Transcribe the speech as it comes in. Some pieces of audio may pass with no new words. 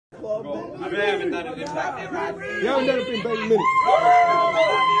Cool. I haven't done it in back. You haven't done it in back in a minute.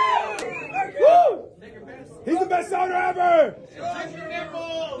 Woo! He's the best owner ever!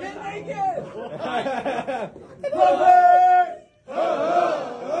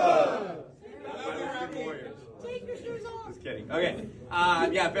 Just kidding. Okay. Yeah, I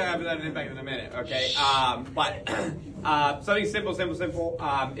haven't done an impact in a minute. Okay. But something simple.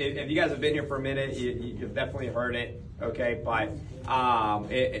 If you guys have been here for a minute, you've definitely heard it. Okay. But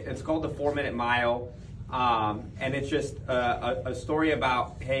it's called the 4-minute mile. And it's just a story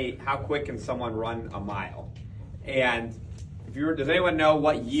about, hey, how quick can someone run a mile? And does anyone know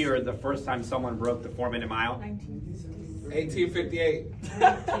what year the first time someone broke the 4-minute mile? 1858.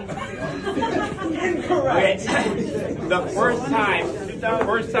 Incorrect. The first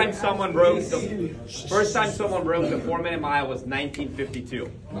time someone broke the 4-minute mile was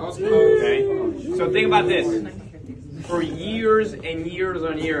 1952. Okay. So think about this. For years and years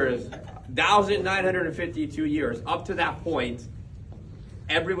and years, 1,952 years up to that point,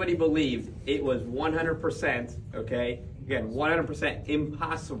 everybody believed it was 100%. Okay. Again, 100%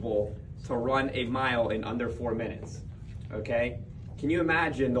 impossible to run a mile in under 4 minutes. Okay? Can you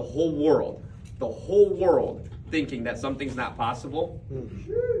imagine the whole world thinking that something's not possible?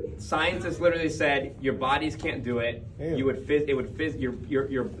 Scientists literally said your bodies can't do it. Damn.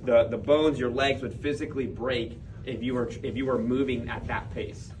 The bones, your legs would physically break if you were moving at that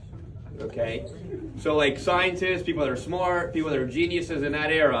pace. Okay? So like scientists, people that are smart, people that are geniuses in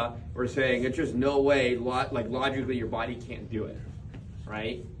that era were saying it's just no way, like logically your body can't do it.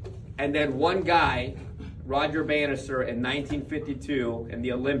 Right? And then one guy, Roger Bannister, in 1952 in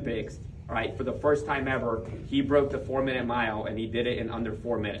the Olympics, right, for the first time ever, he broke the 4-minute mile and he did it in under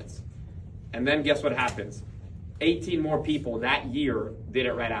 4 minutes. And then guess what happens? 18 more people that year did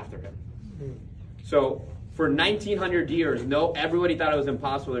it right after him. So for 1900 years, everybody thought it was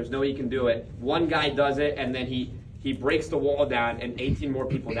impossible. There's no way you can do it. One guy does it, and then he breaks the wall down, and 18 more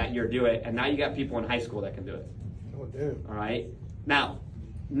people that year do it. And now you got people in high school that can do it. Oh, damn. All right? Now,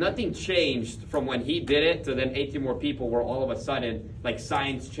 nothing changed from when he did it to then 18 more people where all of a sudden, like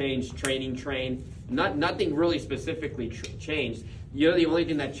science changed, training trained. Nothing really specifically changed. The only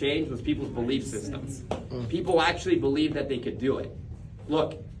thing that changed was people's belief systems. People actually believed that they could do it.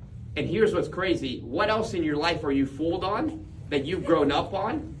 Look, and here's what's crazy. What else in your life are you fooled on that you've grown up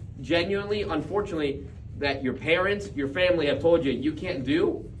on? Genuinely, unfortunately, that your parents, your family have told you can't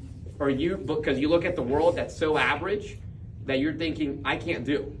do, or because you look at the world that's so average that you're thinking, I can't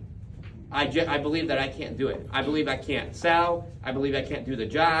do. I believe that I can't do it. I believe I can't sell. I believe I can't do the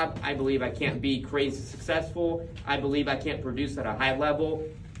job. I believe I can't be crazy successful. I believe I can't produce at a high level.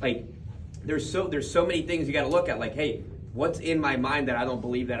 Like, there's so many things you got to look at. Like, hey, what's in my mind that I don't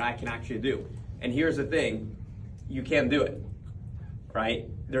believe that I can actually do? And here's the thing, you can do it, right?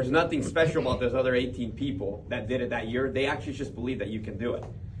 There's nothing special about those other 18 people that did it that year. They actually just believe that you can do it.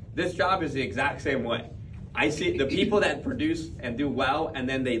 This job is the exact same way. I see the people that produce and do well, and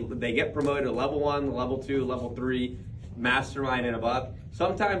then they get promoted to level 1, level 2, level 3, mastermind and above.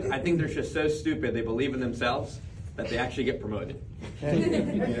 Sometimes I think they're just so stupid they believe in themselves that they actually get promoted.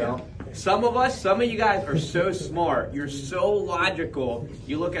 You know, some of you guys are so smart. You're so logical.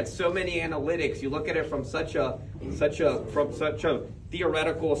 You look at so many analytics. You look at it from such a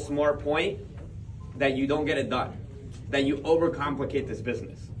theoretical smart point that you don't get it done. That you overcomplicate this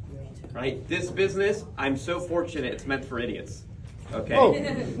business. Right? This business, I'm so fortunate it's meant for idiots.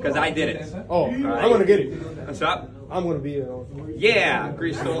 Okay? Because I did it. Oh, right? I'm going to get it. What's up? I'm going to be it. Yeah,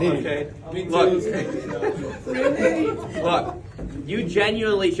 Crystal. Okay. Look, you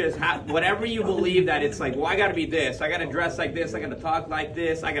genuinely just have, whatever you believe that it's like, well, I got to be this. I got to dress like this. I got to talk like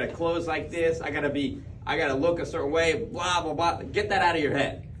this. I got to clothes like this. I got to look a certain way, blah, blah, blah. Get that out of your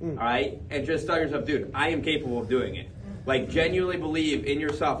head. All right? And just tell yourself, dude, I am capable of doing it. Like, genuinely believe in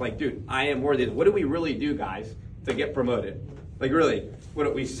yourself. Like, dude, I am worthy. What do we really do, guys, to get promoted? Like, really,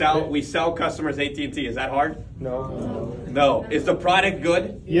 what we sell customers AT&T. Is that hard? No. Is the product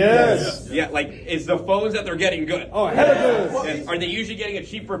good? Yes. Yeah, like, is the phones that they're getting good? Oh, hell yes. Are they usually getting a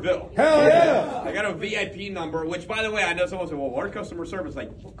cheaper bill? Hell yeah. I got a VIP number, which, by the way, I know someone said, well, our customer service,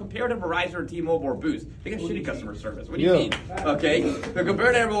 like, well, compared to Verizon or T-Mobile or Boost, they got shitty customer service. What do you mean? Okay? So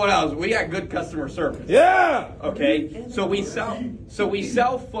compared to everyone else, we got good customer service. Yeah. Okay? So we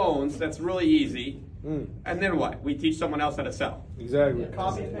sell phones. That's really easy. And then what? We teach someone else how to sell. Exactly.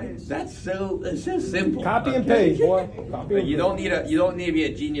 Copy and paste. That's so simple. Copy and paste, boy. You don't need to be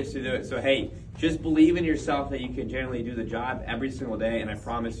a genius to do it. So hey, just believe in yourself that you can generally do the job every single day, and I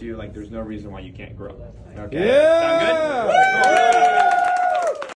promise you, like, there's no reason why you can't grow. Okay? Yeah. Sound good?